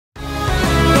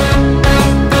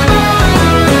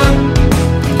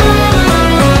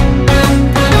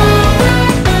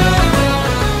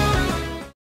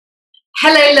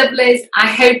Hello, lovelies.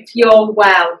 I hope you're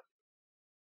well.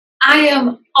 I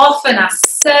am often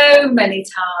asked so many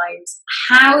times,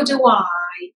 how do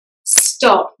I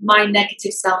stop my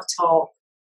negative self-talk,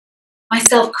 my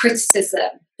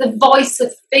self-criticism, the voice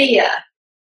of fear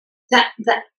that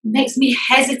makes me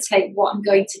hesitate what I'm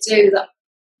going to do,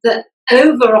 that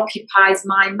over-occupies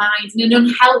my mind in an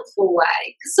unhelpful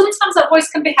way? Because sometimes that voice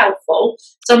can be helpful,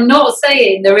 so I'm not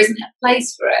saying there isn't a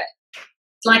place for it.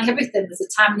 It's like everything, there's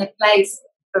a time and a place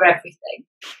for everything.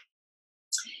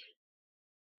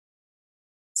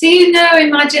 So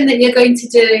imagine that you're going to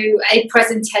do a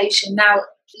presentation. Now,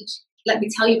 let me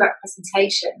tell you about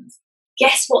presentations.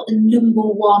 Guess what the number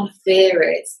one fear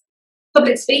is?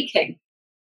 Public speaking.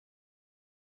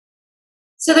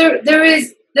 So there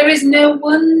is no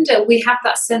wonder we have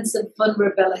that sense of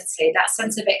vulnerability, that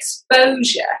sense of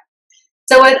exposure.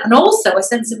 And also a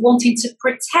sense of wanting to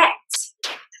protect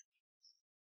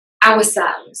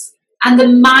ourselves. And the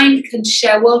mind can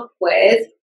show up with,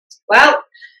 well,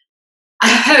 I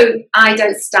hope I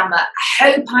don't stammer. I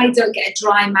hope I don't get a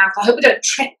dry mouth. I hope I don't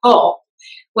trip up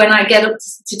when I get up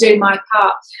to do my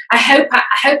part. I hope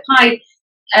I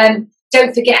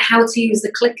don't forget how to use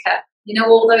the clicker.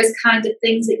 All those kind of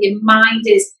things that your mind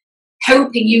is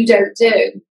hoping you don't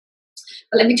do.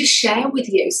 But let me just share with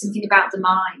you something about the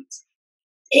mind.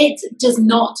 It does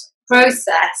not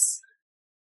process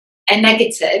a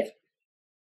negative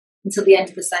until the end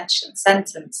of the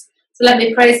sentence. So let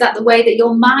me phrase that the way that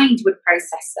your mind would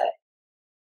process it.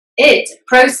 It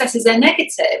processes a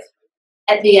negative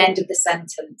at the end of the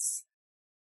sentence.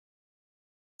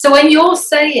 So when you're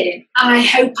saying, I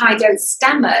hope I don't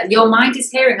stammer, your mind is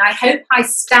hearing, I hope I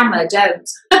stammer, don't.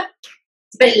 It's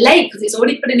a bit late because it's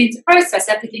already putting into process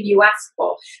everything you ask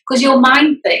for. Because your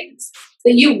mind thinks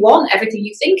that you want everything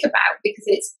you think about, because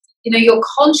it's, your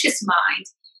conscious mind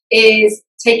is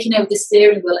taking over the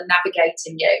steering wheel and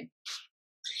navigating you.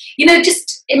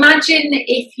 Just imagine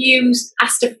if you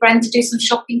asked a friend to do some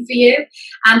shopping for you,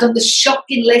 and on the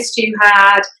shopping list you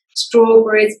had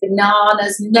strawberries,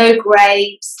 bananas, no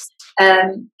grapes,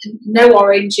 no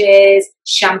oranges,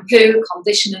 shampoo,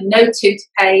 conditioner, no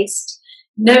toothpaste,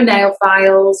 no nail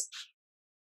files.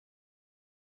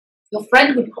 Your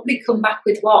friend would probably come back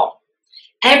with what?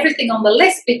 Everything on the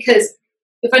list, because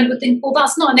your friend would think, well,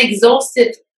 that's not an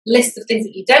exhaustive list of things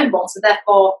that you don't want, so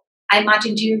therefore I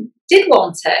imagined you did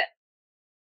want it.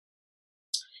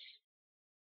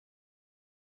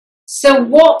 So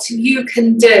what you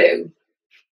can do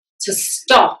to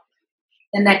stop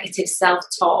the negative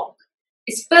self-talk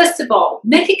is, first of all,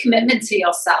 make a commitment to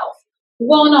yourself.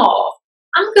 One of,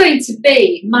 I'm going to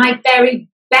be my very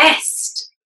best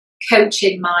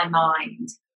coaching my mind,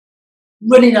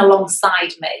 running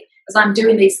alongside me as I'm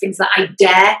doing these things that I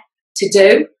dare to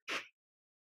do.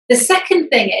 The second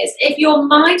thing is, if your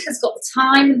mind has got the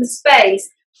time and the space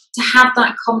to have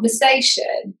that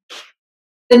conversation,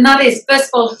 then that is, first of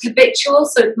all, habitual.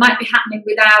 So it might be happening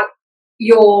without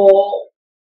your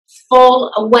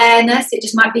full awareness. It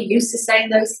just might be used to saying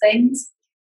those things.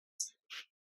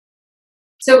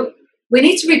 So we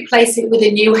need to replace it with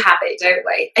a new habit, don't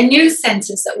we? A new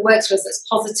sentence that works for us, that's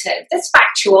positive, that's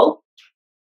factual.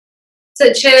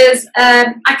 Such as,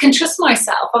 I can trust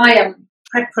myself. I am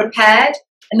prepared.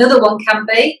 Another one can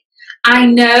be, I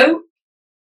know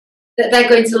that they're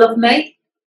going to love me.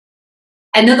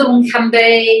 Another one can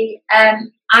be,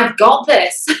 I've got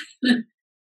this.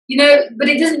 But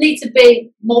it doesn't need to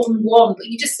be more than one, but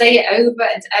you just say it over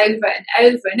and over and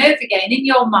over and over again in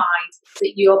your mind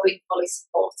that you're being fully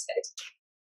supported.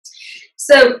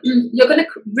 So you're going to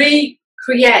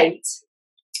recreate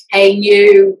a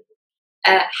new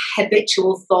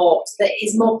habitual thought that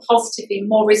is more positive and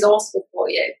more resourceful for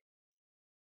you.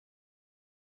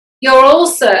 You're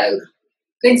also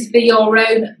going to be your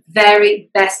own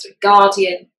very best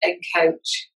guardian and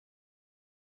coach.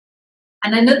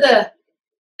 And another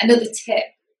tip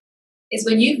is,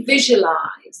 when you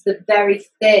visualize the very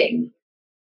thing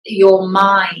that your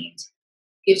mind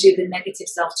gives you the negative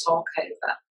self-talk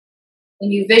over, when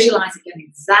you visualize it going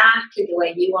exactly the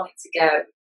way you want it to go,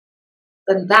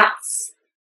 then that's,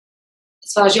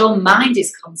 as far as your mind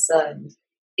is concerned,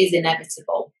 is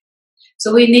inevitable.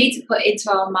 So we need to put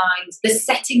into our minds the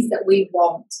settings that we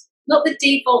want, not the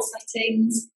default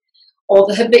settings or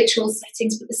the habitual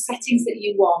settings, but the settings that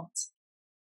you want.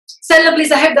 So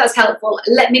lovelies, I hope that's helpful.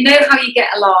 Let me know how you get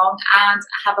along and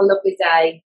have a lovely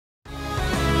day.